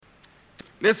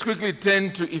Let's quickly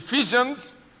turn to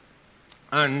Ephesians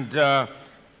and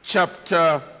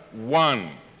chapter 1.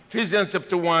 Ephesians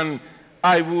chapter 1,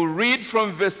 I will read from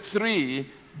verse 3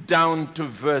 down to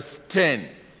verse 10,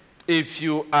 if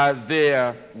you are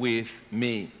there with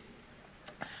me.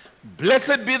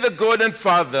 Blessed be the God and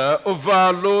Father of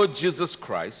our Lord Jesus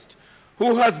Christ,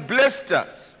 who has blessed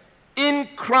us in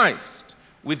Christ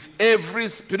with every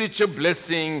spiritual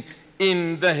blessing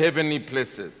in the heavenly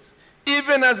places,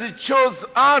 even as he chose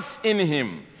us in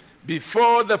him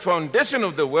before the foundation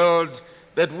of the world,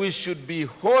 that we should be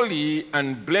holy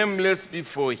and blameless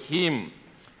before him.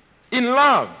 In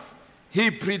love, he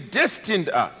predestined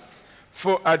us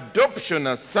for adoption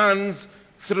as sons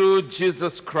through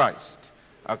Jesus Christ,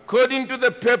 according to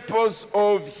the purpose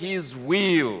of his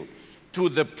will, to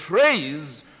the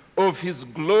praise of his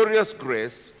glorious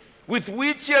grace, with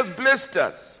which he has blessed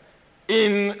us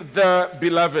in the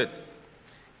Beloved.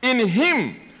 In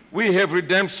him we have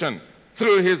redemption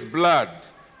through his blood,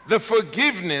 the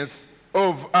forgiveness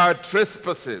of our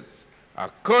trespasses,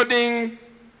 according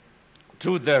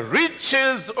to the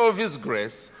riches of his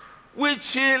grace,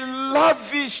 which he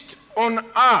lavished on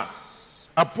us,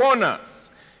 upon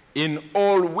us, in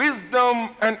all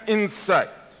wisdom and insight.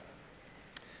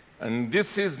 And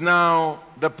this is now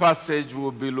the passage we'll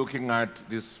be looking at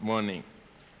this morning.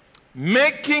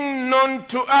 Making known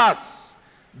to us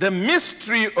the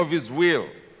mystery of his will,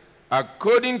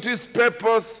 according to his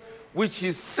purpose, which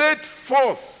he set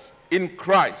forth in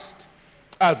Christ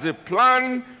as a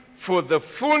plan for the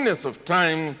fullness of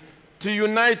time, to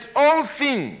unite all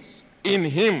things in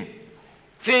him,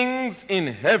 things in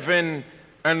heaven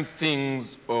and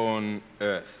things on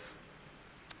earth.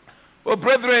 Well,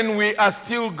 brethren, we are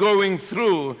still going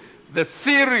through the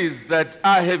series that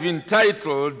I have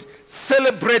entitled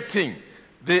Celebrating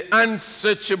the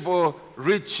Unsearchable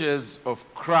Riches of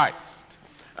Christ.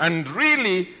 And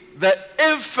really, the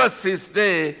emphasis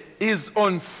there is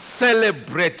on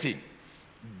celebrating.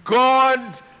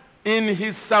 God, in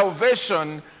his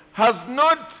salvation, has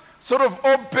not sort of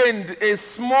opened a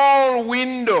small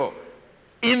window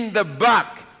in the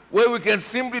back where we can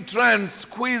simply try and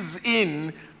squeeze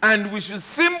in, and we should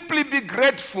simply be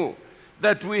grateful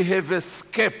that we have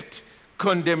escaped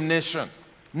condemnation.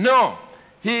 No,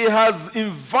 he has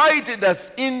invited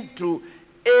us into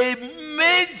a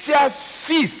major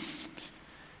feast,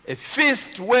 a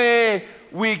feast where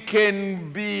we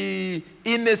can be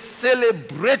in a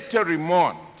celebratory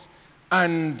mode.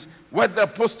 And what the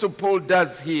Apostle Paul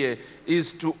does here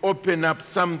is to open up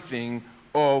something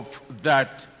of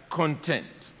that content.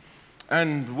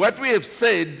 And what we have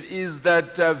said is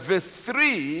that verse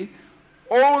 3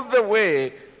 all the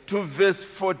way to verse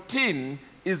 14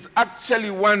 is actually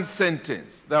one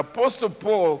sentence. The Apostle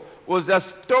Paul was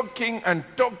just talking and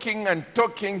talking and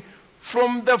talking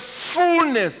from the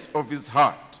fullness of his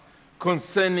heart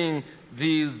concerning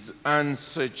these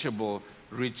unsearchable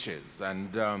riches.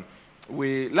 And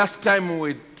last time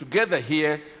we were together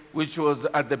here, which was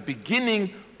at the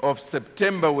beginning of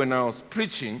September when I was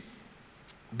preaching,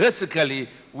 basically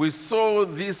we saw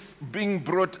this being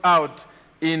brought out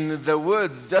in the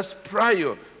words just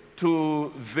prior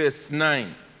to verse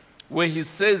 9, where he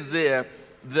says there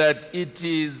that it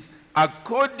is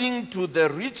according to the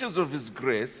riches of his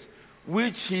grace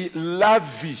which he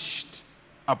lavished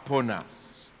upon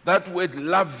us. That word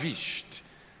lavished,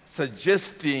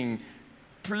 suggesting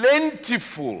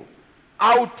plentiful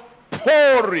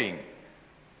outpouring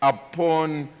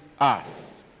upon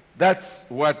us. That's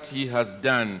what he has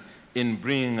done in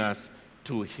bringing us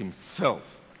to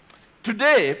himself.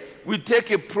 Today, we take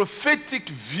a prophetic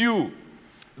view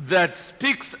that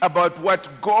speaks about what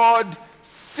God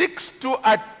seeks to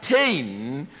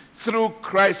attain through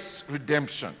Christ's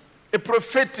redemption. A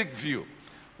prophetic view.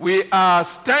 We are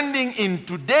standing in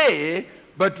today,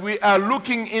 but we are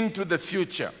looking into the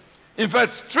future. In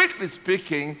fact, strictly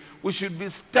speaking, we should be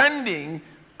standing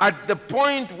at the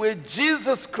point where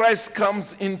Jesus Christ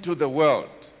comes into the world.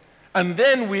 And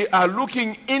then we are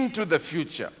looking into the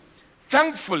future.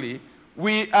 Thankfully,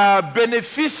 we are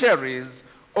beneficiaries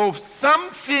of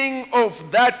something of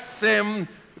that same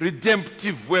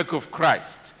redemptive work of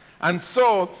Christ. And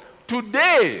so,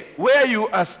 today, where you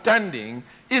are standing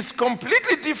is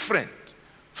completely different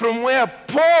from where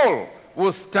Paul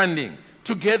was standing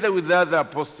together with the other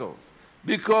apostles.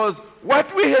 Because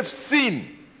what we have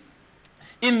seen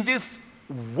in this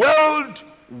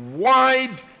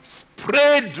worldwide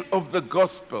spread of the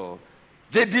gospel,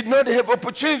 they did not have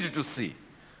opportunity to see.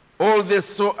 All they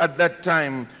saw at that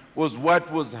time was what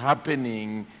was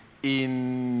happening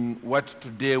in what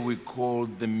today we call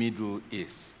the Middle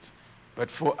East. But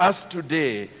for us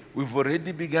today, we've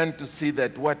already begun to see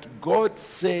that what God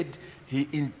said he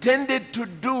intended to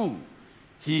do,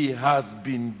 he has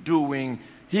been doing.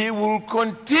 He will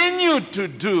continue to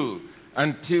do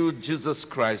until Jesus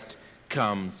Christ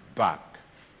comes back.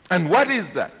 And what is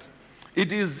that?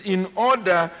 It is in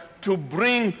order to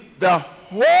bring the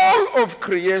whole of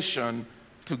creation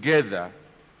together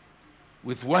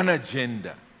with one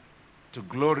agenda, to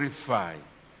glorify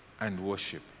and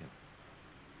worship him.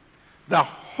 The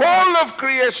whole of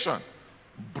creation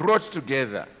brought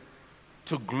together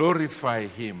to glorify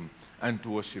him and to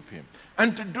worship him.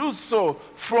 And to do so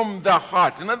from the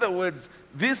heart. In other words,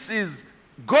 this is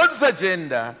God's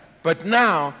agenda, but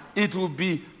now it will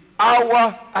be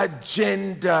our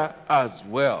agenda as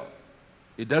well.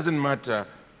 It doesn't matter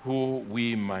who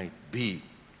we might be.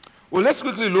 Well, let's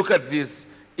quickly look at this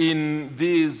in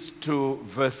these two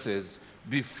verses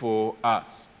before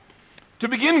us. To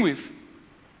begin with,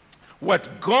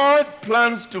 what God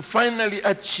plans to finally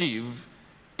achieve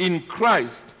in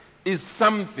Christ is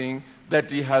something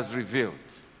that he has revealed.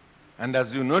 And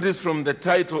as you notice from the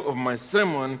title of my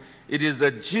sermon, it is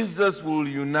that Jesus will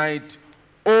unite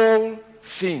all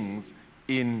things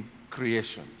in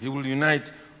creation. He will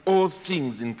unite all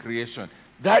things in creation.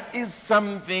 That is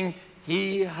something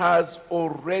he has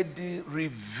already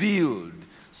revealed,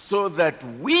 so that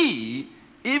we,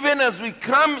 even as we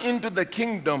come into the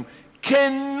kingdom,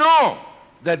 can know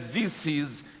that this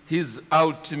is his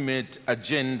ultimate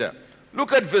agenda.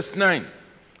 Look at verse 9.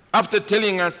 After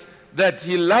telling us that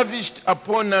he lavished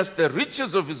upon us the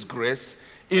riches of his grace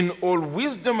in all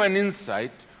wisdom and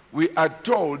insight, we are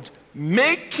told,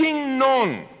 making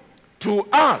known to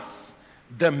us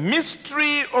the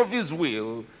mystery of his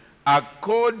will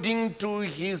according to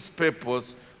his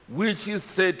purpose, which is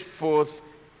set forth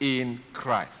in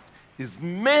Christ. He's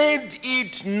made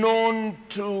it known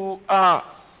to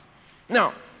us.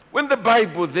 Now, when the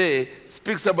Bible there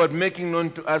speaks about making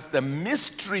known to us the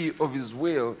mystery of his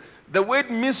will, the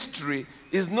word mystery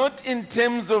is not in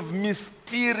terms of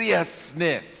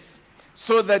mysteriousness,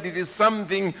 so that it is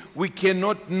something we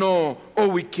cannot know or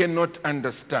we cannot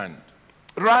understand.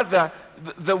 Rather,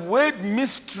 the word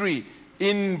mystery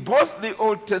in both the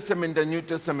Old Testament and New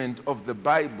Testament of the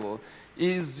Bible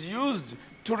is used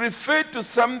to refer to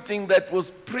something that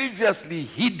was previously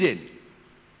hidden,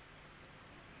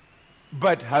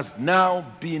 but has now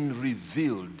been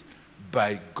revealed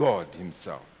by God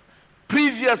himself.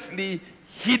 Previously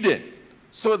hidden,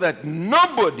 so that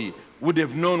nobody would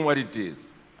have known what it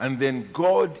is. And then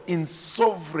God in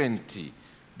sovereignty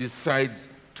decides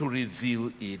to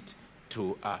reveal it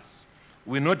to us.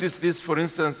 We notice this, for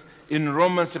instance, in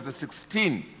Romans chapter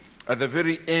 16, at the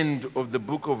very end of the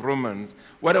book of Romans.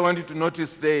 What I want you to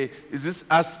notice there is this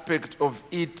aspect of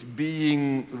it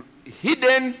being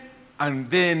hidden and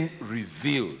then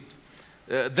revealed.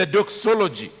 The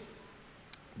doxology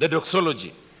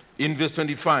in verse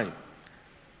 25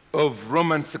 of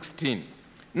Romans 16.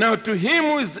 Now to him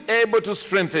who is able to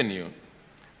strengthen you,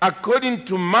 according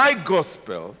to my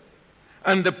gospel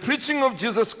and the preaching of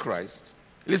Jesus Christ,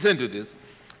 listen to this,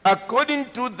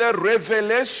 according to the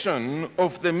revelation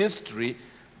of the mystery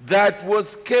that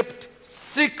was kept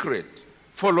secret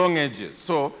for long ages.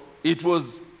 So it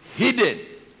was hidden.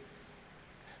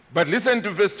 But listen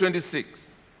to verse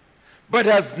 26. But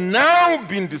has now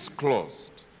been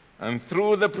disclosed, and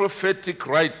through the prophetic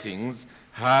writings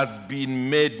has been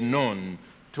made known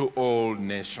to all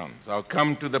nations. I'll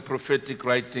come to the prophetic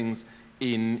writings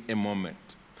in a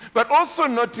moment. But also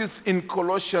notice in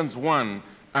Colossians 1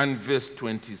 and verse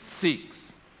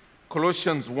 26.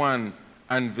 Colossians 1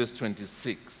 and verse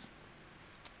 26.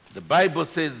 The Bible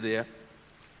says there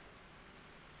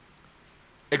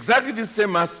exactly the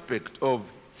same aspect of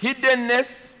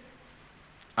hiddenness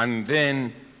and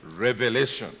then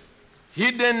revelation.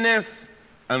 Hiddenness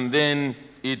and then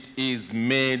it is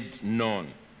made known.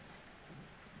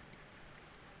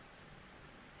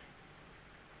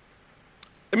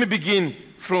 Let me begin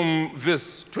from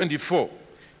verse 24.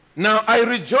 Now I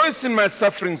rejoice in my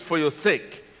sufferings for your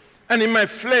sake, and in my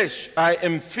flesh I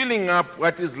am filling up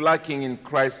what is lacking in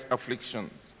Christ's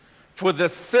afflictions, for the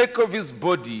sake of his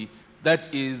body,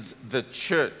 that is the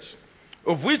church,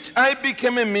 of which I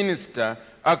became a minister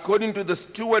according to the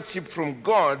stewardship from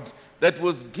God that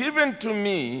was given to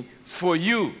me for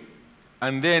you.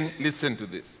 And then listen to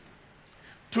this.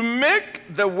 To make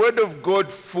the word of God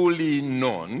fully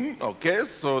known, okay,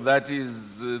 so that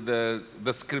is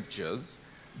the scriptures,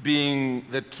 being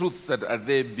the truths that are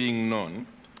there being known,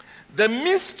 the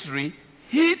mystery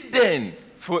hidden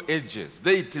for ages.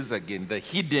 There it is again, the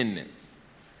hiddenness.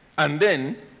 And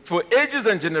then for ages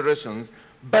and generations,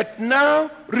 but now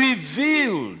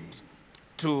revealed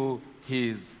to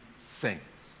his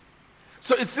saints.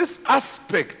 So it's this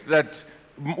aspect that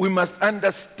we must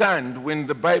understand when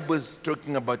the Bible is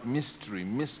talking about mystery,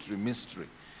 mystery, mystery.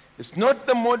 It's not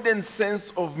the modern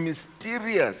sense of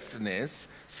mysteriousness,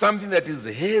 something that is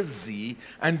hazy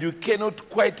and you cannot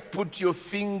quite put your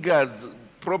fingers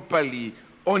properly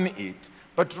on it,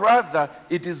 but rather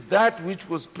it is that which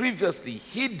was previously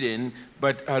hidden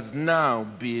but has now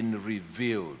been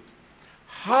revealed.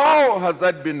 How has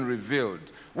that been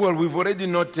revealed? Well, we've already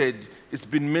noted, it's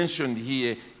been mentioned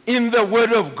here, in the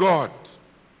Word of God.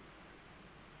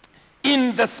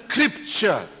 In the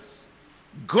Scriptures,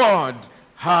 God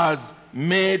has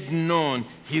made known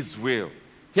his will.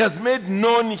 He has made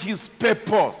known his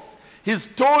purpose. He's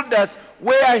told us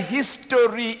where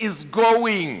history is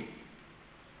going.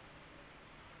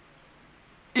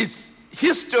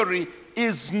 History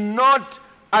is not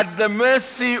at the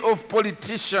mercy of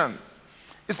politicians.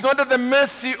 It's not at the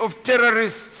mercy of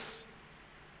terrorists.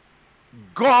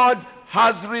 God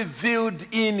has revealed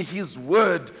in his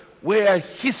word where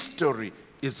history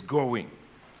is going.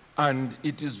 And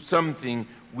it is something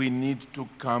we need to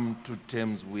come to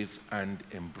terms with and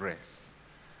embrace.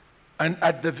 And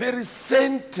at the very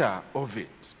center of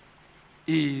it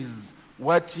is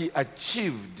what he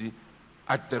achieved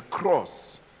at the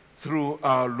cross through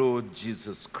our Lord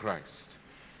Jesus Christ.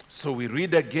 So we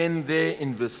read again there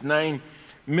in verse 9,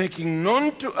 making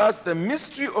known to us the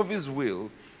mystery of his will,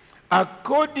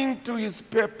 according to his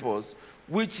purpose,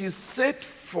 which is set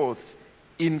forth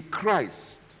in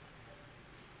Christ.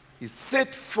 Is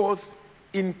set forth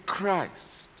in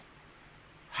Christ.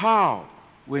 How?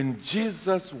 When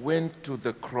Jesus went to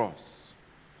the cross,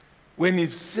 when he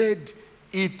said,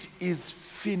 "It is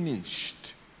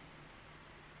finished,"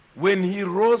 when he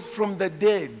rose from the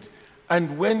dead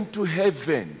and went to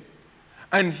heaven,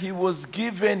 and he was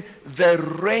given the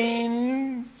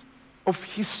reins of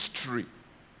history,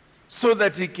 so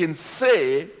that he can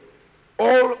say,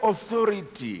 "All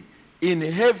authority in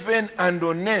heaven and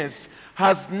on earth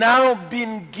has now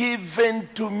been given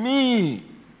to me.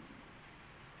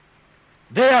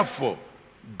 Therefore,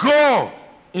 go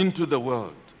into the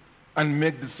world and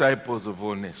make disciples of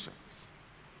all nations."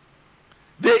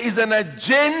 There is an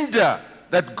agenda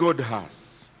that God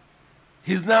has.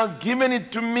 He's now given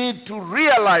it to me to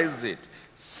realize it.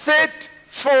 Set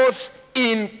forth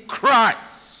in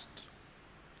Christ.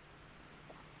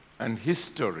 And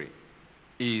history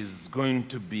is going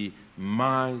to be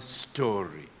my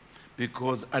story.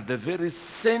 Because at the very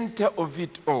center of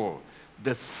it all,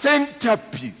 the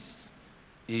centerpiece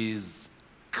is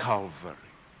Calvary.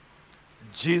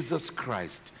 Jesus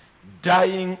Christ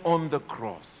dying on the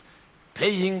cross,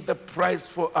 paying the price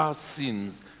for our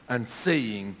sins, and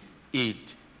saying,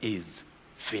 "It is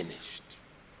finished."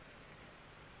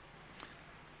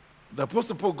 The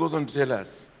Apostle Paul goes on to tell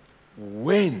us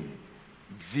when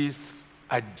this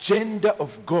agenda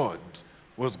of God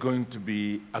was going to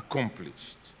be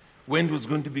accomplished, when it was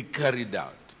going to be carried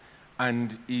out.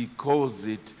 And he calls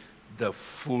it the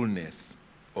fullness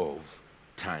of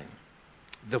time.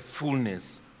 The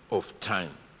fullness of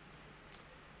time.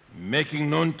 Making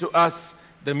known to us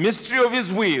the mystery of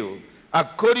his will,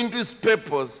 according to his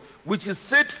purpose, which is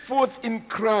set forth in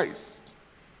Christ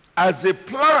as a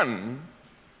plan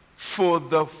for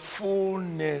the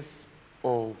fullness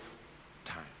of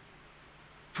time.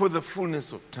 For the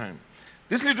fullness of time.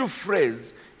 This little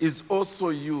phrase is also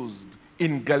used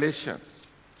in Galatians,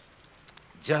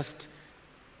 just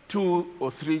 2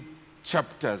 or 3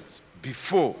 chapters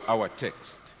before our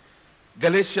text.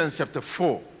 Galatians chapter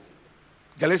 4.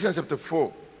 Galatians chapter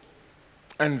 4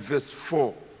 and verse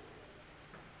 4.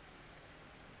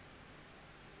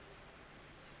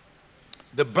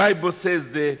 The Bible says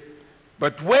there,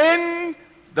 "But when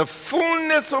the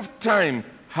fullness of time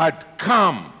had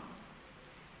come,"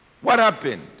 what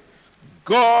happened?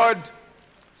 God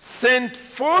sent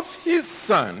forth his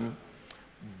Son,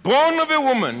 born of a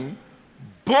woman,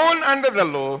 born under the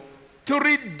law, to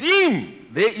redeem,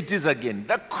 there it is again,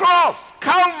 the cross,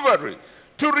 Calvary,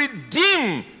 to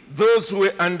redeem those who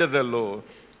were under the law,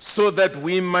 so that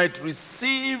we might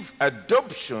receive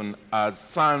adoption as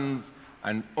sons,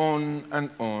 and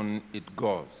on it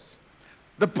goes.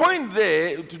 The point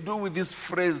there, to do with this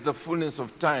phrase, the fullness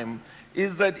of time,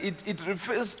 is that it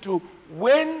refers to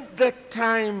when the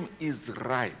time is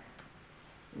ripe.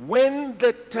 When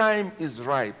the time is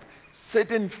ripe,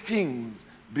 certain things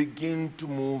begin to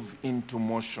move into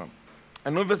motion.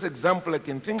 An obvious example I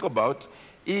can think about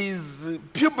is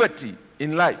puberty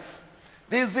in life.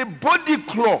 There's a body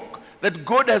clock that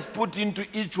God has put into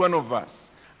each one of us.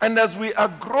 And as we are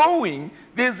growing,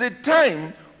 there's a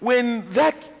time when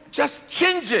that just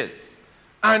changes.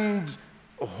 And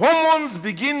hormones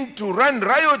begin to run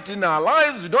riot in our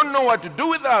lives. We don't know what to do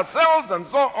with ourselves and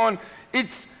so on.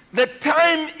 The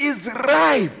time is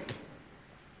ripe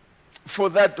for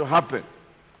that to happen.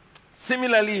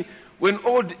 Similarly, when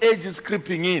old age is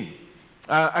creeping in,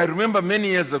 I remember many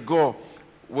years ago,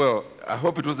 well, I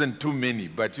hope it wasn't too many,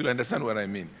 but you'll understand what I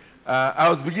mean. I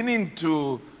was beginning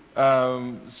to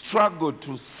struggle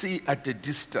to see at a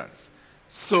distance.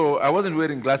 So I wasn't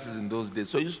wearing glasses in those days.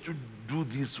 So I used to do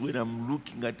this when I'm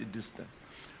looking at a distance.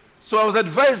 So I was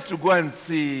advised to go and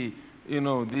see,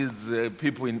 these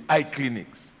people in eye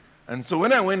clinics. And so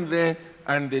when I went there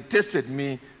and they tested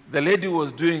me, the lady who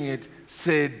was doing it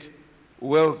said,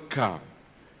 "Welcome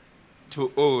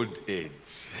to old age."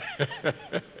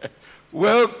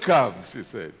 "Welcome," she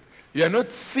said. "You are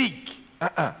not sick.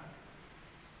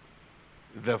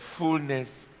 The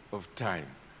fullness of time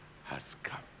has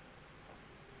come."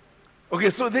 Okay,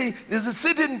 so there's a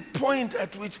certain point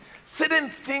at which certain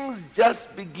things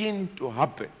just begin to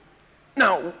happen.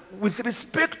 Now, with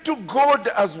respect to God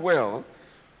as well,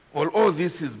 all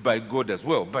this is by God as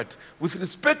well, but with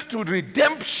respect to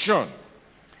redemption,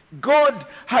 God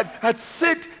had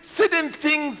set certain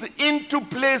things into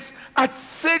place at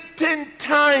certain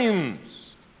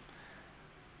times.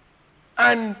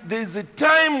 And there's a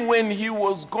time when he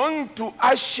was going to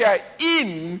usher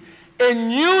in a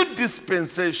new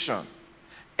dispensation,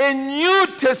 a new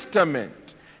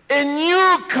testament, a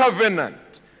new covenant.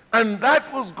 And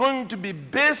that was going to be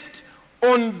based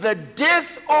on the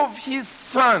death of his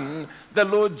son, the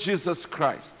Lord Jesus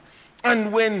Christ.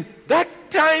 And when that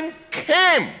time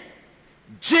came,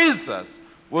 Jesus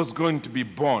was going to be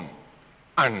born.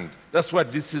 And that's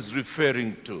what this is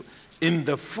referring to. In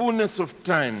the fullness of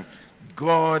time,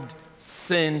 God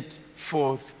sent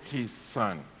forth his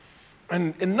son.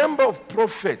 And a number of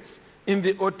prophets in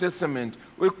the Old Testament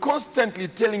were constantly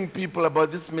telling people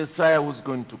about this Messiah who's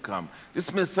going to come.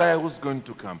 This Messiah who's going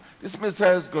to come. This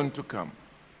Messiah is going to come.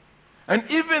 And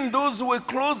even those who were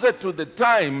closer to the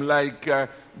time, like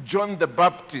John the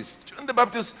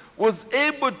Baptist was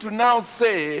able to now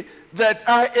say that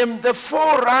I am the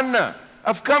forerunner.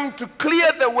 I've come to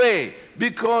clear the way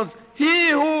because he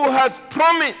who has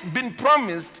been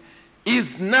promised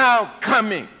is now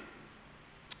coming.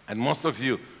 And most of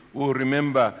you will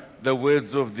remember the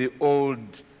words of the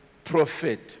old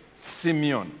prophet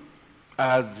Simeon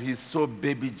as he saw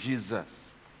baby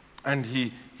Jesus. And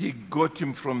he got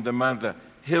him from the mother,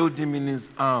 held him in his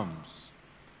arms,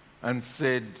 and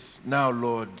said, "Now,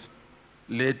 Lord,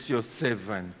 let your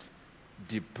servant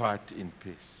depart in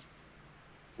peace.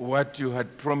 What you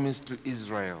had promised to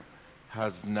Israel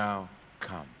has now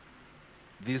come."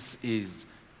 This is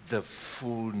the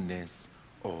fullness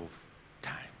of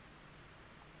time.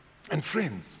 And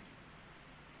friends,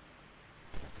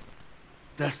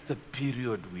 that's the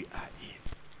period we are in.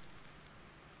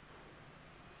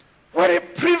 What a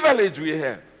privilege we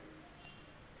have.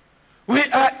 We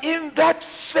are in that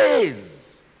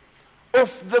phase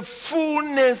of the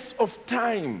fullness of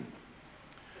time,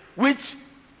 which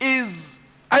is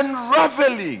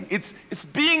unraveling. It's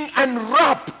being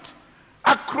unwrapped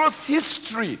across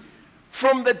history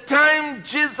from the time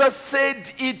Jesus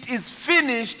said it is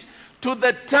finished to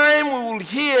the time we will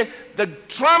hear the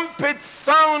trumpet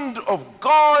sound of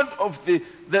God, of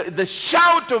the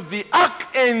shout of the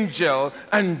archangel,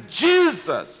 and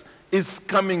Jesus is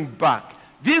coming back.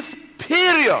 This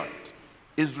period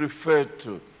is referred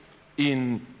to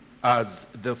as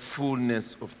the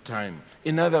fullness of time.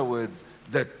 In other words,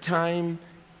 the time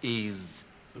is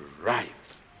ripe.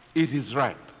 It is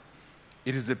ripe.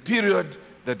 It is a period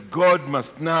that God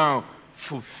must now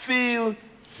fulfill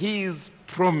his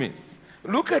promise.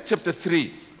 Look at chapter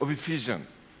 3 of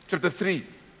Ephesians. Chapter 3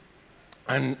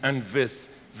 and verse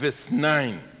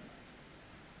 9.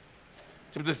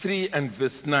 Chapter 3 and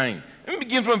verse 9. Let me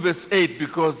begin from verse 8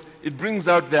 because it brings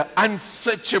out the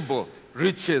unsearchable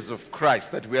riches of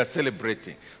Christ that we are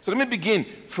celebrating. So let me begin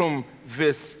from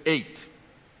verse 8.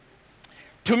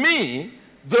 "To me,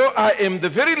 though I am the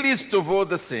very least of all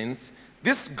the saints,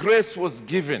 this grace was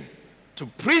given to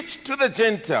preach to the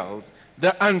Gentiles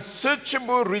the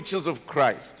unsearchable riches of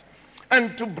Christ,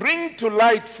 and to bring to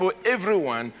light for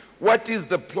everyone what is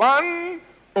the plan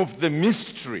of the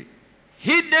mystery,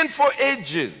 hidden for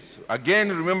ages." Again,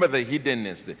 remember the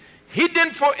hiddenness there.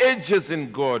 "Hidden for ages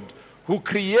in God, who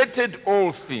created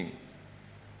all things."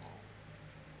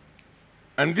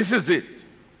 And this is it.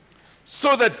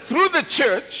 "So that through the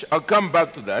church," I'll come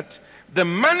back to that, "the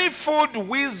manifold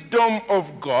wisdom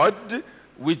of God,"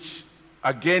 which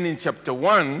again in chapter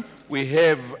 1, we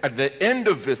have at the end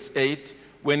of verse 8,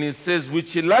 when it says,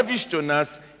 "which he lavished on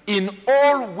us in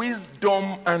all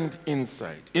wisdom and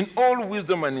insight. In all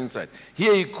wisdom and insight.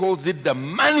 Here he calls it the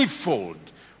manifold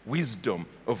wisdom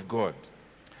of God.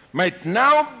 Might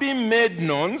now be made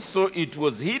known, so it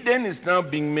was hidden, is now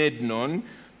being made known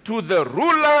to the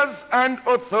rulers and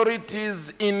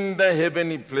authorities in the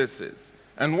heavenly places.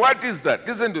 And what is that?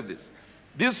 Listen to this.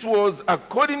 This was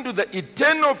according to the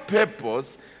eternal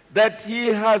purpose that he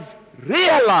has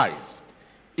realized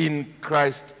in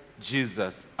Christ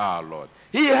Jesus our Lord.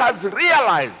 He has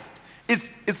realized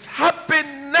it's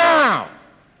happened now.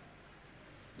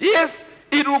 Yes,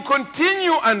 it will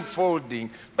continue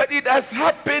unfolding, but it has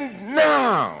happened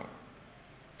now.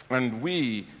 And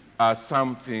we are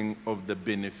something of the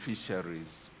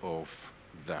beneficiaries of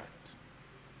that.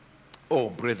 Oh,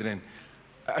 brethren,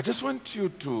 I just want you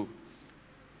to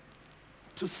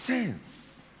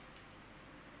sense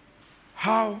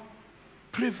how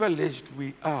privileged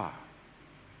we are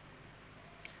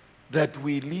that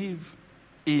we live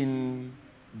in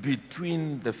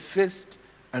between the first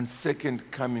and second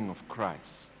coming of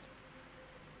Christ,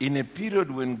 in a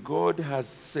period when God has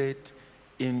set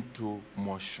into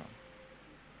motion.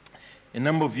 A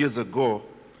number of years ago,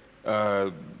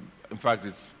 in fact,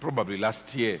 it's probably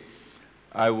last year,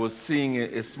 I was seeing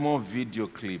a small video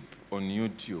clip on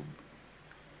YouTube.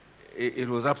 It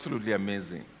was absolutely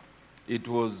amazing. It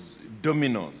was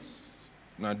dominoes.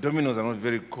 Now, dominoes are not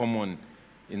very common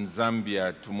in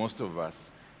Zambia to most of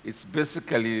us. It's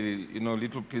basically,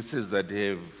 little pieces that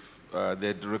have,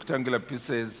 they're rectangular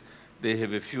pieces. They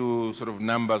have a few sort of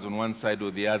numbers on one side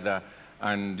or the other,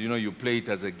 and, you play it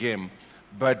as a game.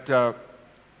 But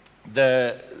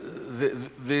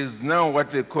there's now what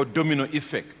they call domino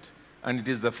effect, and it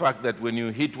is the fact that when you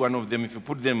hit one of them, if you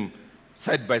put them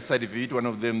side by side, if you hit one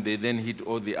of them, they then hit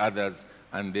all the others,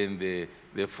 and then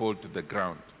they fall to the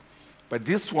ground. But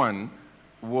this one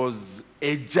was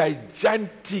a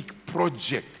gigantic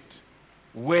project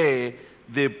where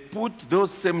they put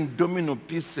those same domino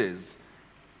pieces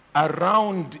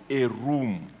around a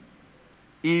room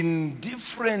in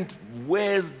different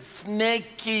ways,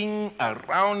 snaking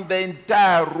around the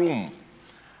entire room.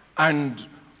 And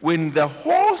when the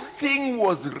whole thing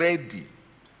was ready,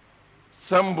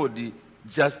 somebody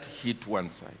just hit one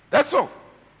side. That's all.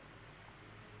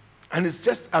 And it's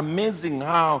just amazing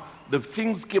how the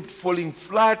things kept falling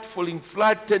flat,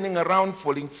 turning around,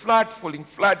 falling flat,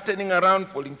 turning around,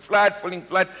 falling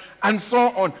flat, and so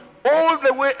on, all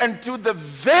the way until the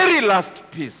very last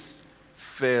piece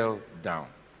fell down.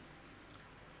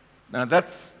 Now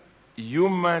that's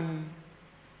human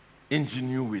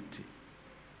ingenuity.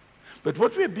 But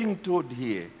what we're being told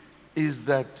here is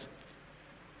that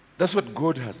that's what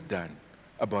God has done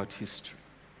about history.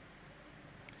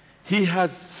 He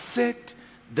has set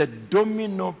the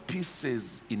domino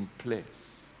pieces in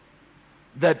place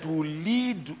that will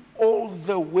lead all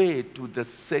the way to the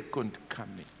second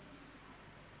coming.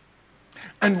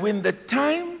 And when the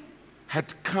time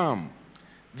had come,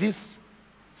 this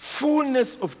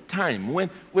fullness of time,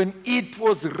 when it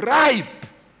was ripe,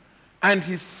 and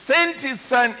he sent his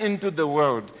son into the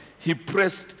world, he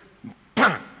pressed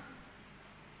bang.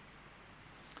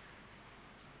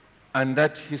 And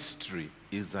that history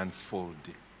is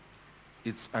unfolding.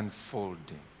 It's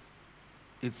unfolding.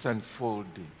 It's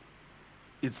unfolding.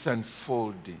 It's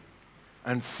unfolding.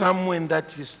 And somewhere in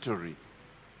that history,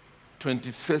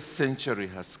 21st century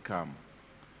has come.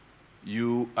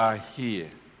 You are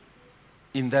here.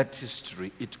 In that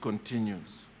history, it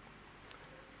continues.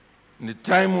 And the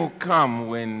time will come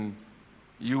when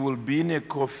you will be in a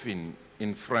coffin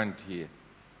in front here.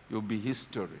 You'll be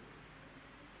history.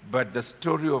 But the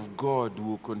story of God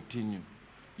will continue.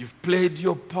 You've played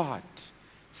your part.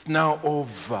 It's now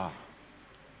over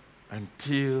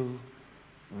until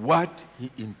what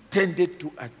he intended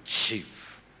to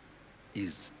achieve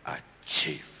is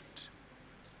achieved.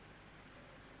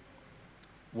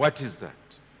 What is that?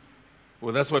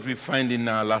 Well, that's what we find in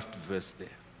our last verse there.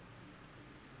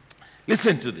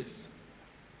 Listen to this.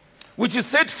 Which is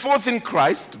set forth in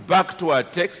Christ, back to our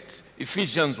text,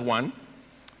 Ephesians 1,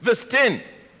 verse 10,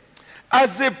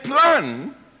 as a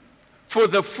plan for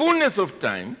the fullness of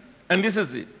time, and this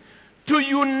is it, to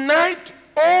unite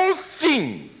all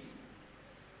things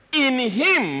in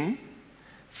him,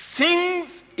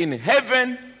 things in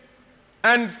heaven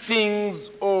and things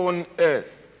on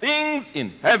earth. Things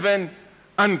in heaven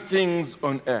and things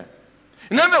on earth.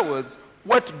 In other words,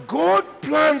 what God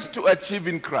plans to achieve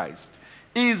in Christ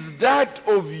is that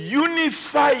of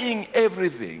unifying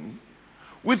everything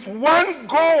with one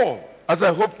goal, as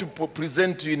I hope to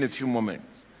present to you in a few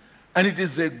moments. And it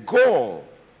is a goal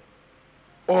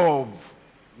of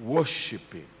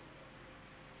worshiping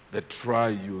the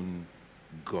triune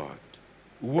God,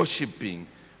 worshiping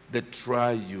the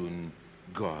triune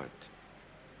God.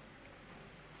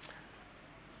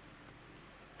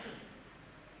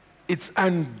 It's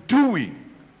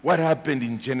undoing what happened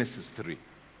in Genesis 3.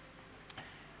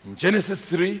 In Genesis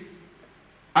 3,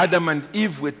 Adam and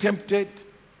Eve were tempted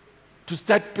to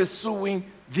start pursuing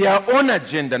their own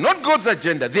agenda, not God's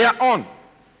agenda, their own.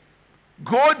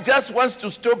 God just wants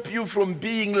to stop you from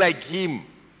being like him.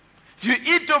 If you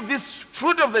eat of this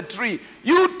fruit of the tree,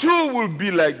 you too will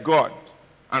be like God.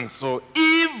 And so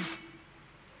Eve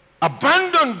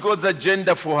abandoned God's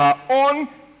agenda for her own,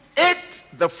 ate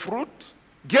the fruit,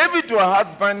 gave it to her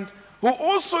husband, who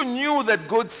also knew that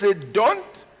God said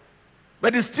don't,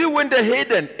 but he still went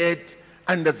ahead and ate.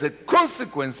 And as a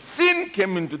consequence, sin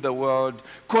came into the world,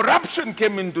 corruption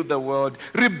came into the world,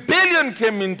 rebellion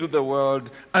came into the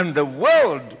world, and the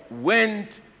world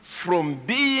went from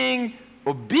being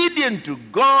obedient to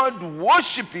God,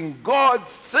 worshiping God,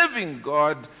 serving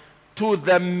God, to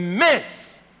the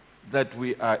mess that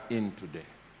we are in today.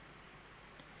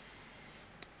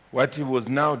 What he was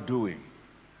now doing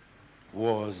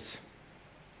was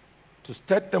to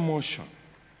start the motion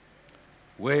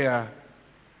where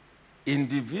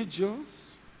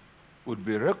individuals would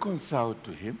be reconciled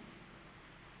to him,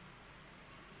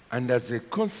 and as a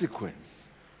consequence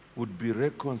would be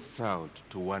reconciled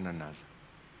to one another.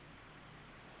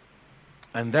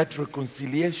 And that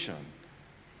reconciliation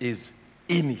is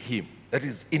in him, that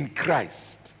is in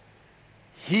Christ.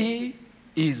 He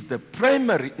is the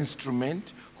primary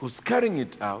instrument who's carrying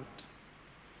it out,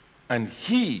 and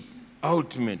he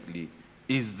ultimately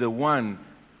is the one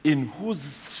in whose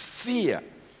sphere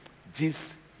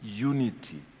this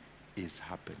unity is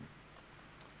happening.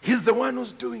 He's the one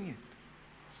who's doing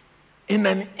it in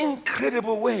an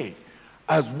incredible way.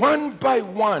 As one by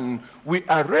one we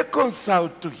are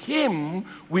reconciled to him,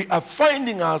 we are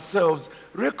finding ourselves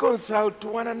reconciled to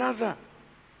one another.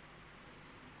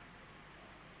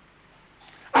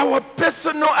 Our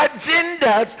personal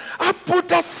agendas are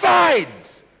put aside.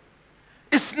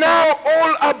 It's now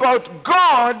all about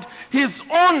God, his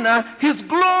honor, his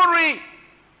glory.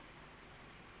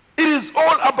 It is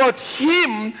all about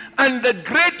him and the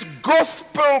great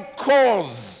gospel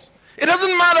cause. It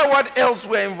doesn't matter what else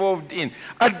we're involved in.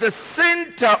 At the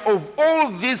center of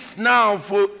all this now,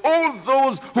 for all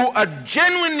those who are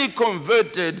genuinely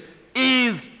converted,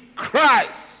 is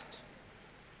Christ,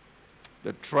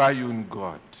 the triune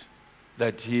God,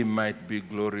 that he might be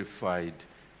glorified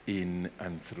in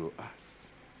and through us.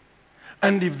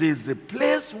 And if there's a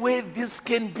place where this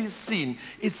can be seen,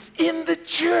 it's in the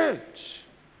church.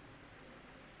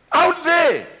 Out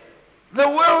there, the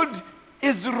world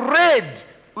is red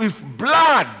with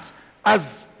blood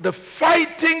as the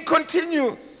fighting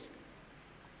continues.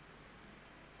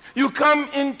 You come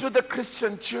into the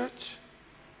Christian church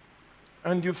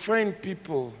and you find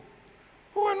people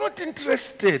who are not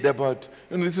interested about,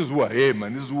 this is who I am,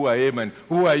 and this is who I am, and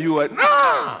who are you?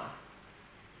 No!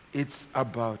 It's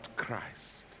about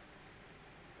Christ.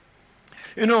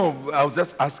 I was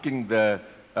just asking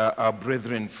our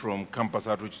brethren from Campus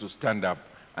Outreach to stand up,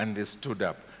 and they stood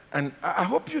up. And I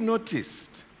hope you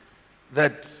noticed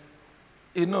that,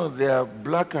 they are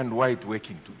black and white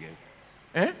working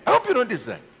together. I hope you noticed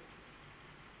that.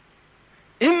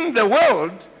 In the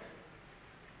world,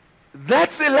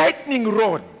 that's a lightning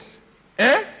rod.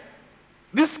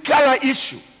 This color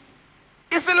issue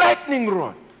is a lightning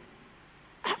rod.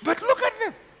 But look at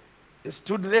them. They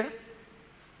stood there.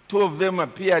 Two of them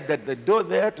appeared at the door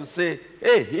there to say,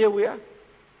 hey, here we are.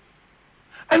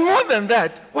 And more than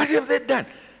that, what have they done?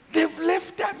 They've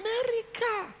left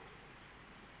America.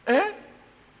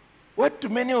 What to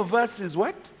many of us is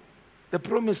what? The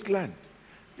promised land.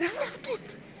 They've left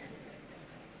it.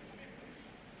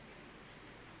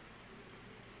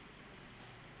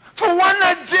 For one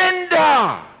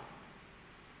agenda.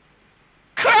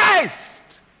 Christ.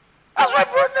 That's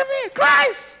what brought them in.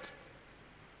 Christ.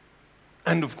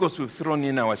 And of course, we've thrown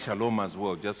in our shalom as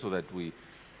well, just so that we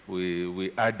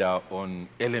add our own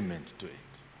element to it.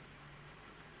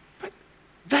 But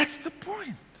that's the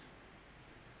point.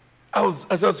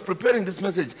 As I was preparing this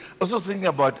message, I was also thinking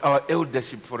about our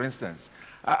eldership, for instance.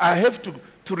 I have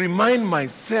to remind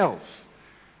myself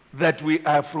that we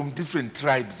are from different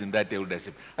tribes in that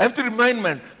eldership. I have to remind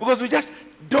myself, because we just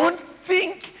don't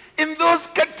think in those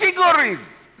categories.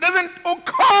 It doesn't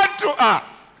occur to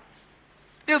us.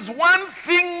 There's one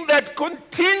thing that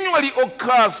continually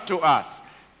occurs to us.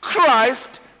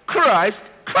 Christ,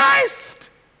 Christ, Christ.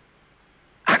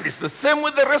 And it's the same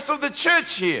with the rest of the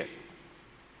church here.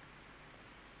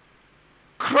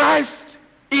 Christ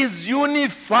is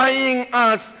unifying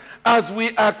us as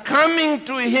we are coming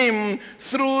to him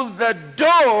through the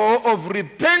door of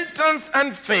repentance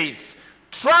and faith,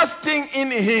 trusting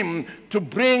in him to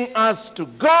bring us to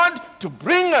God, to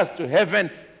bring us to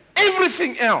heaven,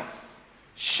 everything else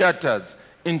shatters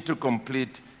into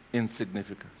complete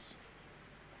insignificance.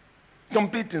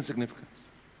 Complete insignificance.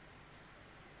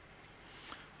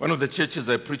 One of the churches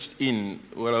I preached in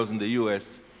while I was in the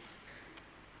US,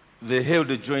 they held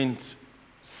a joint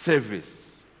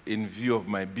service in view of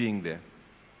my being there.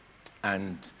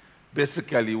 And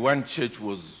basically, one church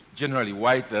was generally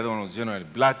white, the other one was generally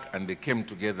black, and they came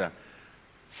together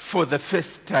for the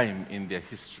first time in their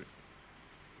history.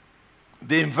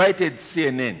 They invited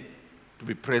CNN to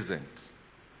be present,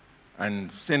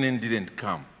 and CNN didn't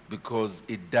come because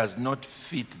it does not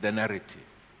fit the narrative.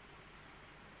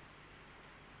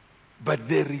 But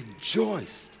they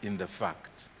rejoiced in the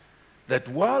fact that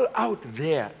while out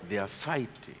there they are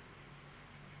fighting,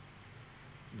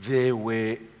 they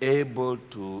were able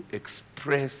to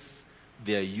express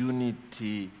their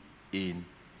unity in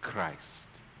Christ.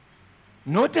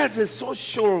 Not as a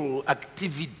social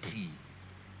activity,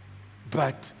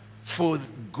 but for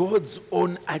God's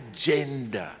own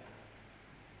agenda,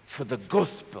 for the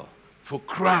gospel, for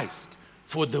Christ,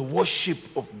 for the worship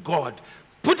of God,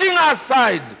 putting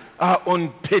aside our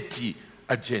own petty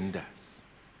agendas.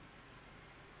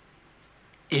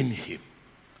 In him,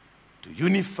 to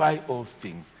unify all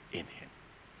things in him.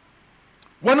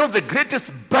 One of the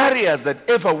greatest barriers that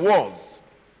ever was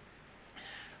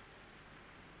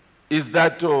is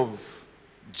that of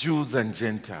Jews and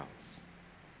Gentiles.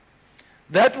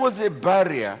 That was a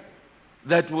barrier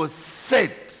that was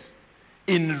set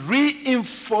in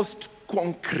reinforced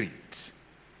concrete.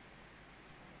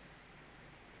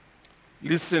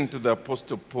 Listen to the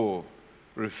Apostle Paul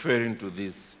referring to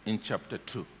this in chapter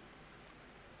 2.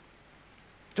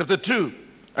 Chapter 2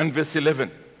 and verse 11.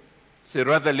 It's a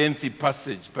rather lengthy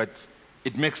passage, but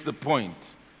it makes the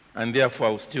point, and therefore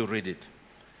I'll still read it.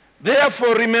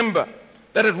 Therefore remember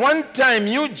that at one time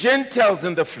you Gentiles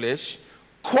in the flesh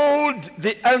called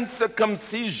the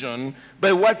uncircumcision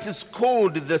by what is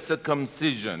called the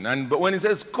circumcision. But when it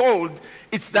says called,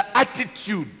 it's the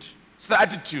attitude. It's the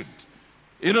attitude.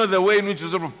 You know, the way in which you're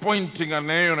sort of pointing and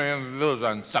those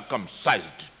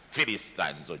uncircumcised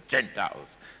Philistines or Gentiles.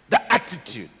 The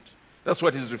attitude, that's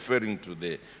what he's referring to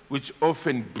there, which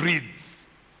often breeds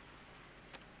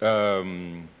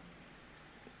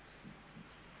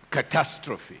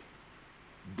catastrophe,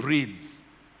 breeds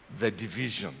the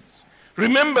divisions.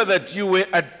 Remember that you were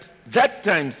at that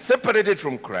time separated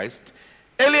from Christ,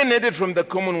 alienated from the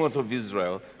commonwealth of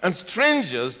Israel, and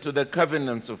strangers to the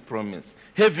covenants of promise,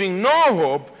 having no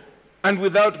hope and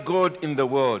without God in the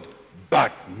world.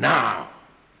 But now,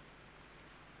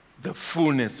 the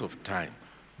fullness of time.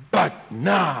 But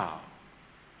now,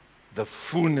 the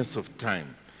fullness of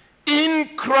time.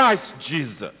 In Christ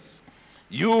Jesus,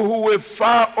 you who were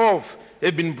far off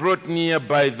have been brought near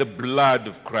by the blood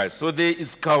of Christ. So there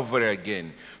is Calvary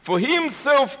again. For he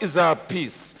himself is our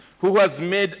peace, who has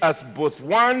made us both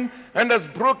one and has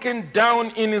broken down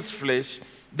in his flesh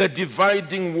the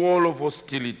dividing wall of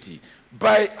hostility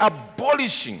by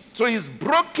abolishing. So he's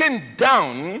broken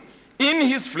down in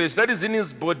his flesh, that is in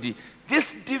his body,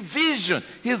 this division.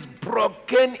 He's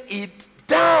broken it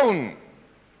down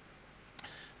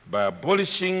by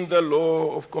abolishing the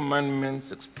law of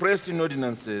commandments expressed in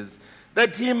ordinances,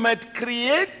 that he might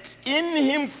create in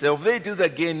himself, there it is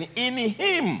again, in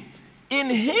him,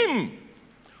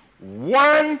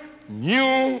 one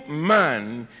new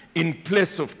man in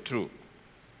place of two,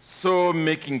 so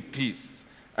making peace,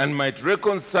 and might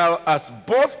reconcile us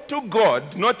both to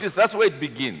God. Notice that's where it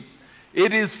begins.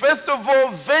 It is first of all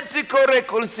vertical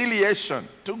reconciliation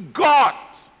to God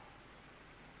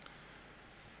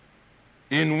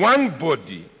in one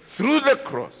body through the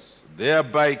cross,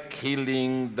 thereby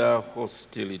killing the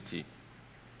hostility.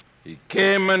 He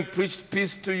came and preached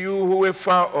peace to you who were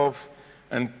far off,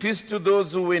 and peace to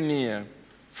those who were near.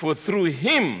 For through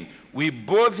him we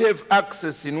both have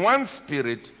access in one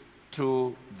spirit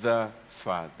to the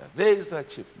Father. There is the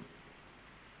achievement.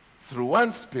 Through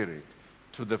one spirit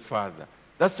to the Father.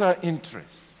 That's our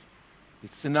interest.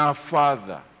 It's in our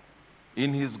Father,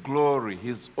 in his glory,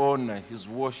 his honor, his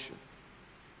worship.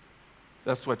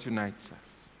 That's what unites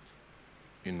us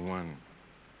in one.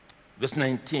 Verse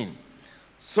 19.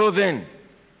 So then,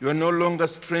 you are no longer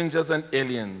strangers and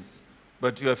aliens,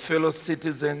 but you are fellow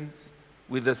citizens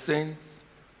with the saints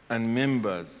and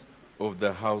members of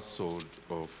the household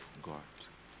of God.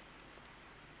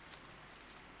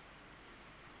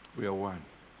 We are one.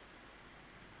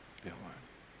 We are one.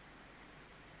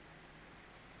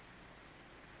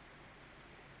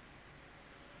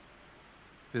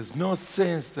 There's no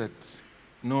sense that,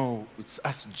 no, it's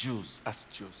us Jews now.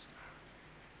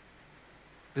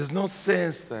 There's no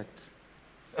sense that,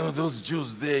 oh, those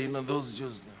Jews there, those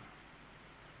Jews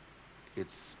now.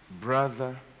 It's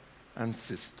brother and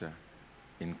sister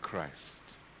in Christ,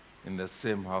 in the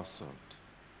same household.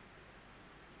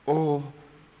 All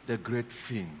the great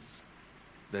things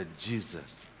that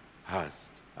Jesus has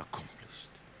accomplished.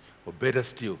 Or better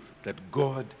still, that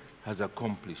God has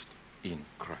accomplished in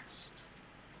Christ.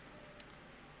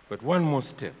 But one more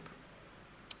step,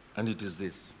 and it is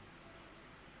this: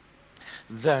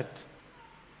 that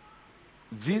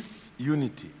this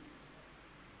unity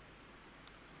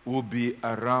will be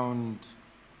around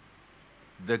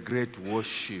the great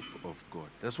worship of God.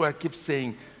 That's why I keep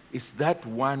saying it's that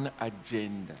one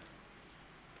agenda.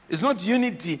 It's not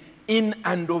unity in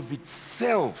and of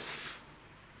itself,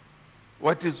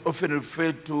 what is often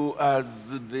referred to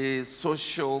as the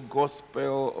social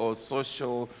gospel or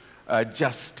social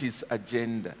justice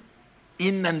agenda,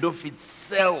 in and of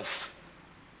itself.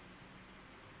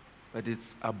 But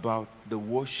it's about the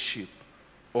worship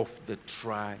of the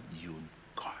triune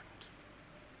God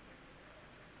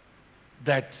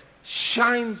that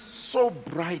shines so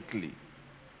brightly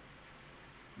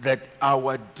that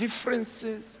our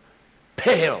differences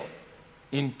pale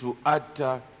into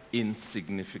utter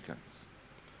insignificance.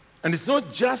 And it's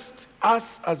not just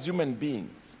us as human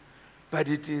beings, but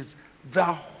it is the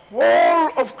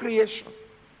whole of creation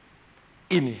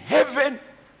in heaven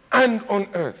and on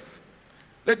earth.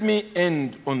 Let me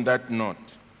end on that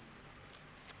note.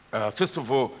 First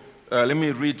of all, let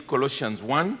me read Colossians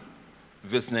 1,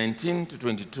 verse 19 to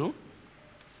 22,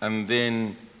 and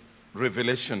then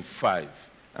Revelation 5.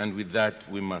 And with that,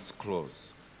 we must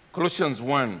close. Colossians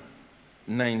 1,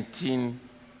 19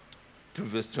 to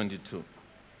verse 22.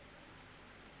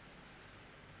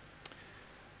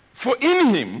 For in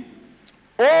him,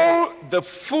 all the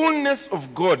fullness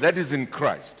of God, that is in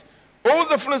Christ, all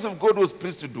the fullness of God was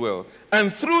pleased to dwell,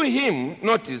 and through him,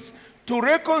 notice, to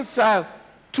reconcile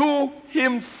to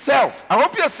himself. I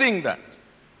hope you're seeing that.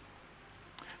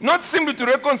 Not simply to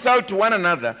reconcile to one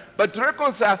another, but to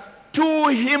reconcile to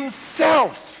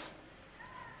himself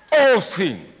all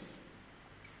things.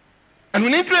 And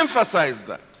we need to emphasize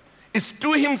that. It's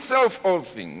to himself all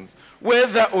things,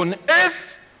 whether on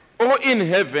earth or in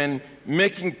heaven,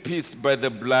 making peace by the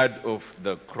blood of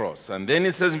the cross. And then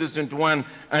it says in verse 21,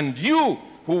 and you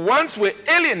who once were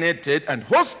alienated and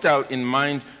hostile in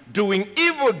mind, doing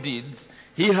evil deeds,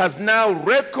 he has now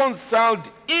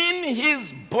reconciled in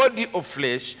his body of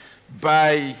flesh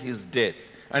by his death.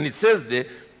 And it says there,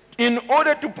 in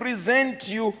order to present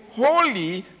you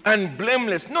holy and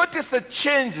blameless. Notice the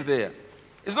change there.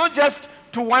 It's not just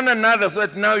to one another so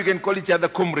that now you can call each other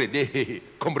comrade.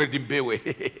 Comrade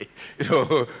Mbewe.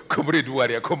 Comrade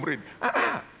warrior, comrade.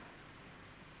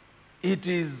 It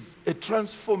is a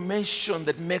transformation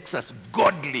that makes us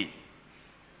godly.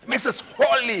 It makes us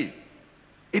holy.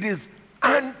 It is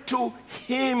unto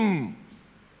him.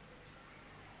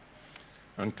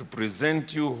 And to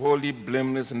present you holy,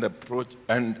 blameless, and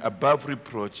above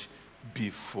reproach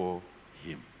before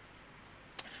him.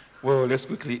 Well, let's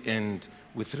quickly end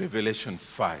with Revelation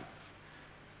 5.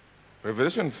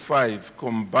 Revelation 5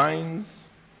 combines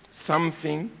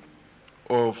something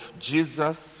of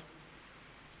Jesus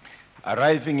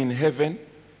arriving in heaven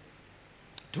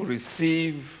to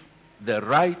receive the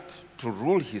right to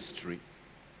rule history,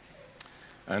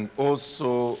 and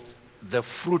also the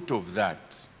fruit of that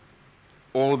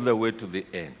all the way to the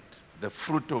end. The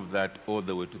fruit of that all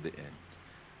the way to the end.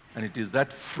 And it is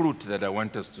that fruit that I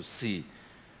want us to see.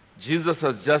 Jesus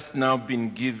has just now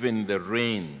been given the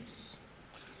reins.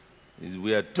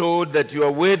 We are told that you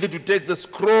are worthy to take the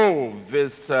scroll,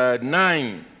 verse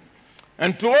 9,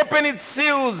 and to open its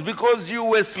seals because you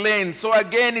were slain. So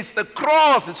again, it's the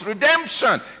cross, it's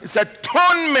redemption, it's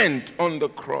atonement on the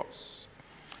cross.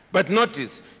 But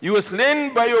notice, you were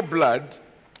slain by your blood,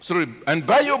 and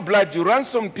by your blood you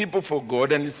ransomed people for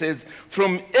God, and it says,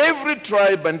 from every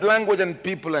tribe and language and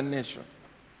people and nation.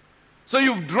 So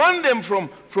you've drawn them from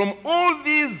all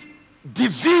these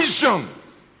divisions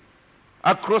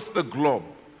across the globe.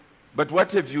 But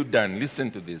what have you done? Listen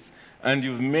to this. And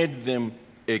you've made them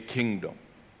a kingdom.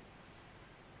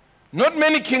 Not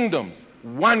many kingdoms,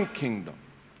 one kingdom.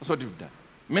 That's what you've done.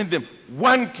 Made them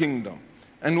one kingdom.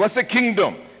 And what's a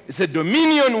kingdom? It's a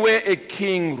dominion where a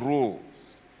king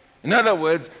rules. In other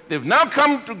words, they've now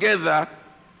come together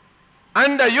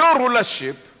under your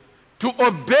rulership to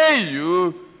obey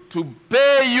you, to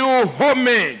pay you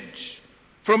homage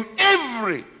from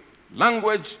every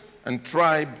language and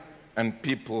tribe and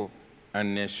people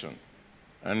and nation.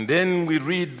 And then we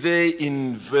read there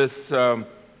in verse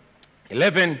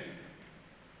 11.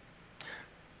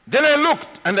 Then I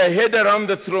looked, and I heard around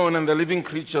the throne and the living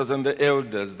creatures and the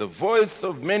elders the voice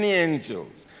of many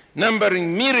angels,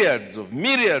 numbering myriads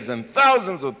and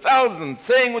thousands of thousands,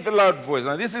 saying with a loud voice,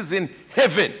 now this is in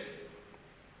heaven,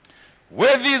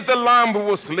 worthy is the Lamb who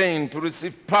was slain to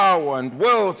receive power and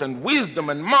wealth and wisdom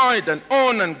and might and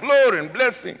honor and glory and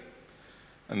blessing.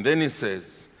 And then he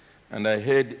says, and I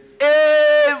heard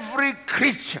every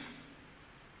creature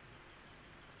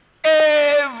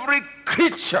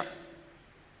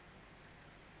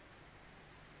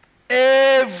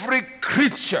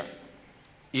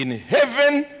in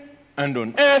heaven and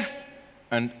on earth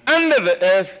and under the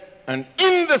earth and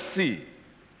in the sea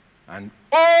and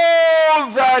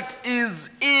all that is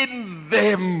in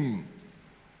them,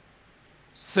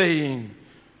 saying,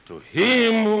 to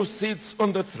him who sits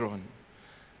on the throne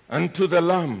and to the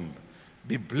Lamb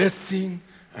be blessing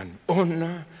and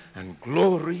honor and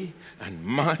glory and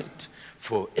might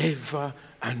forever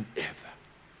and ever.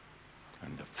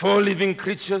 And the 4 living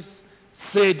creatures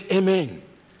said, Amen.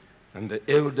 And the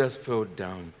elders fell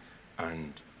down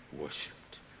and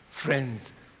worshipped.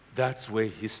 Friends, that's where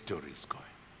history is going.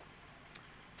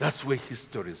 That's where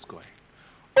history is going.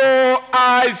 Oh,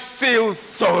 I feel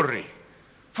sorry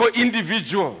for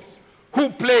individuals who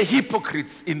play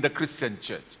hypocrites in the Christian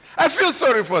church. I feel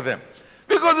sorry for them.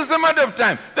 Because it's a matter of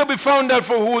time. They'll be found out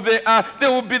for who they are. They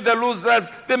will be the losers.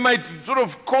 They might sort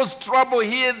of cause trouble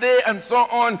here, there, and so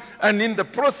on. And in the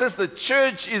process, the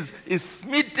church is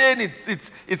smitten.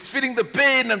 It's feeling the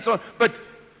pain and so on. But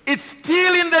it's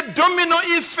still in the domino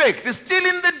effect. It's still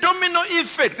in the domino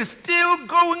effect. It's still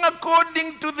going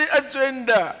according to the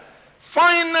agenda.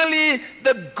 Finally,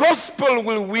 the gospel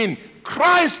will win.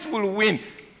 Christ will win.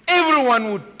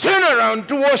 Everyone will turn around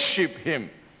to worship him.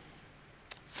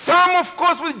 Some, of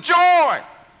course, with joy,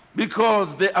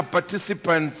 because they are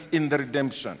participants in the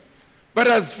redemption. But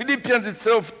as Philippians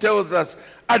itself tells us,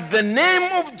 at the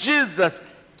name of Jesus,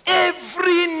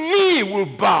 every knee will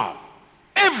bow.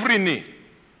 Every knee.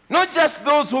 Not just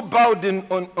those who bowed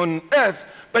on earth,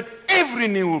 but every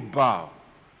knee will bow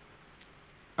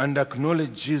and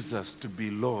acknowledge Jesus to be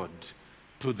Lord,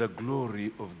 to the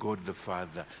glory of God the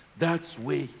Father. That's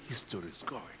where history is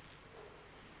going.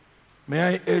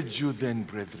 May I urge you then,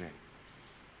 brethren,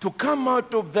 to come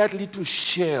out of that little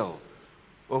shell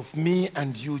of me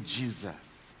and you,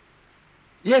 Jesus.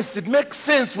 Yes, it makes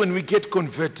sense when we get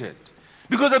converted.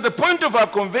 Because at the point of our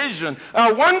conversion,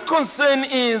 our one concern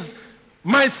is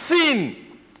my sin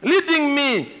leading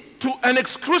me to an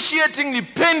excruciatingly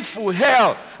painful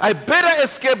hell. I better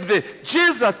escape there.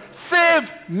 Jesus,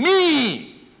 save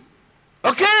me.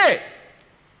 Okay.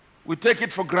 We take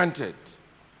it for granted.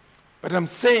 But I'm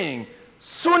saying,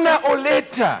 sooner or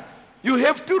later, you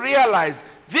have to realize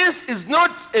this is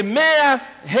not a mere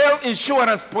hell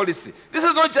insurance policy. This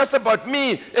is not just about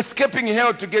me escaping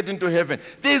hell to get into heaven.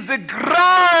 There's a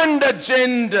grand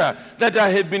agenda that I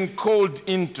have been called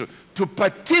into, to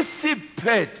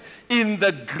participate in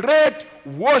the great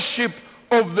worship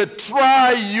of the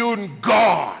triune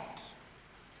God.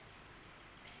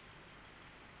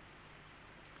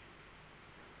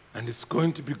 And it's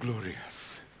going to be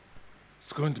glorious.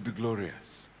 It's going to be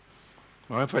glorious.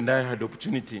 My wife and I had the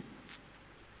opportunity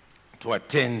to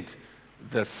attend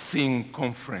the Sing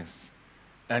conference.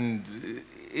 And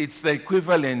it's the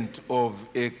equivalent of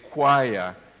a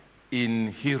choir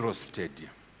in Hero Stadium.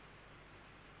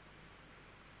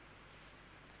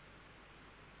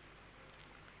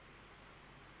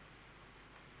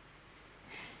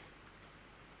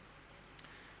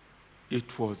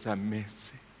 It was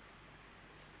amazing.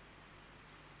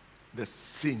 The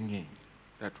singing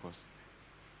that was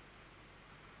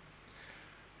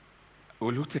there.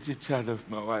 We looked at each other with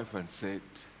my wife and said,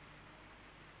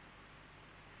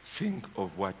 think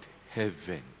of what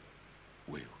heaven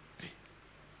will be.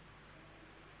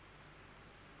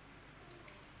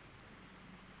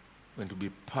 When to be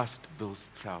past those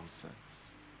thousands.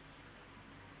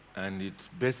 And it's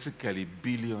basically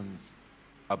billions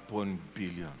upon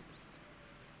billions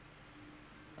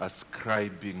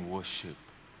ascribing worship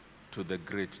to the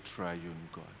great triune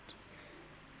God.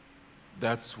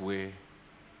 That's where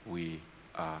we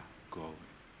are going.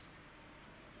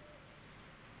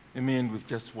 Let me end with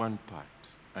just one part,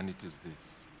 and it is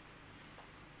this.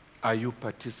 Are you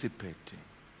participating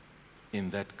in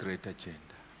that great agenda?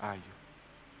 Are you?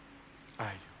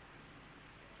 Are you?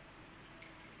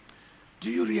 Do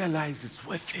you realize it's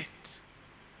worth it?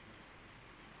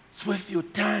 It's worth your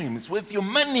time. It's worth your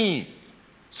money.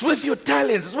 It's worth your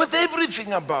talents. It's worth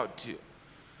everything about you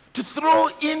to throw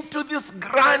into this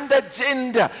grand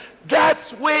agenda.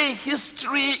 That's where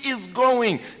history is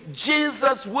going.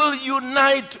 Jesus will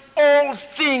unite all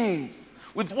things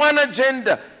with one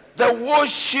agenda, the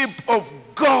worship of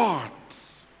God.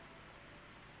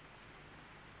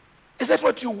 Is that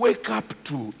what you wake up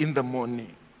to in the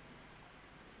morning?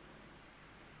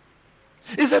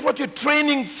 Is that what you're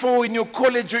training for in your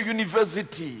college or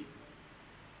university?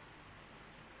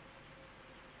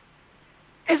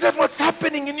 Is that what's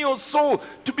happening in your soul,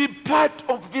 to be part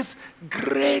of this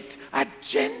great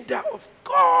agenda of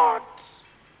God?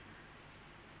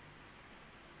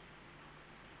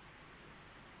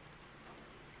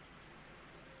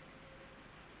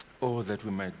 Oh, that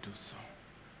we might do so.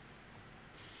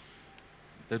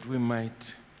 That we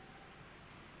might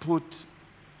put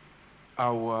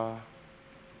our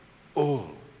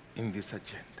all in this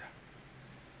agenda,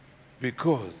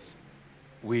 because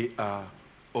we are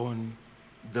on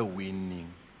the winning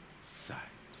side.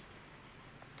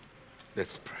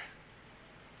 Let's pray.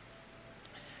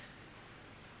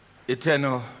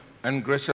 Eternal and gracious